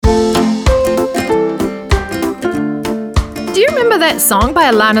Do you remember that song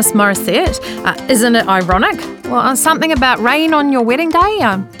by Alanis Morissette? Isn't it ironic? Well, something about rain on your wedding day,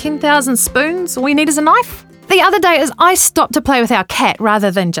 10,000 spoons, all you need is a knife. The other day, as I stopped to play with our cat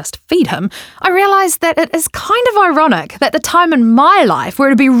rather than just feed him, I realised that it is kind of ironic that the time in my life where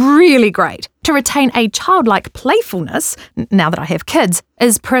it'd be really great to retain a childlike playfulness, now that I have kids,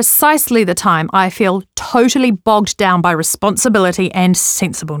 is precisely the time I feel totally bogged down by responsibility and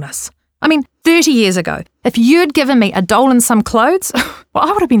sensibleness. I mean, 30 years ago, if you'd given me a doll and some clothes, well,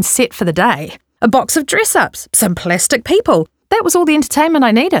 I would have been set for the day. A box of dress-ups, some plastic people. That was all the entertainment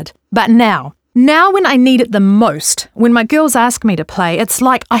I needed. But now when I need it the most, when my girls ask me to play, it's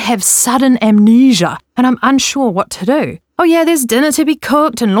like I have sudden amnesia and I'm unsure what to do. Oh yeah, there's dinner to be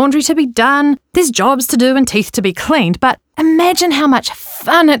cooked and laundry to be done. There's jobs to do and teeth to be cleaned. But imagine how much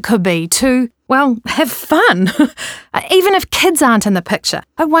fun it could be to, well, have fun. Even if kids aren't in the picture.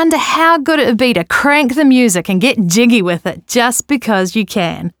 I wonder how good it would be to crank the music and get jiggy with it just because you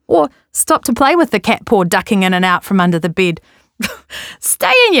can. Or stop to play with the cat paw ducking in and out from under the bed.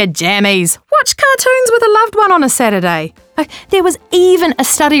 Stay in your jammies. Watch cartoons with a loved one on a Saturday. There was even a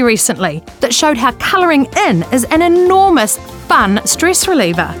study recently that showed how colouring in is an enormous, fun stress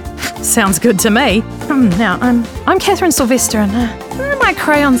reliever. Sounds good to me. Now, I'm Catherine Sylvester and my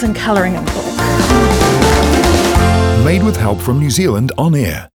crayons and colouring book. Made with help from New Zealand On Air.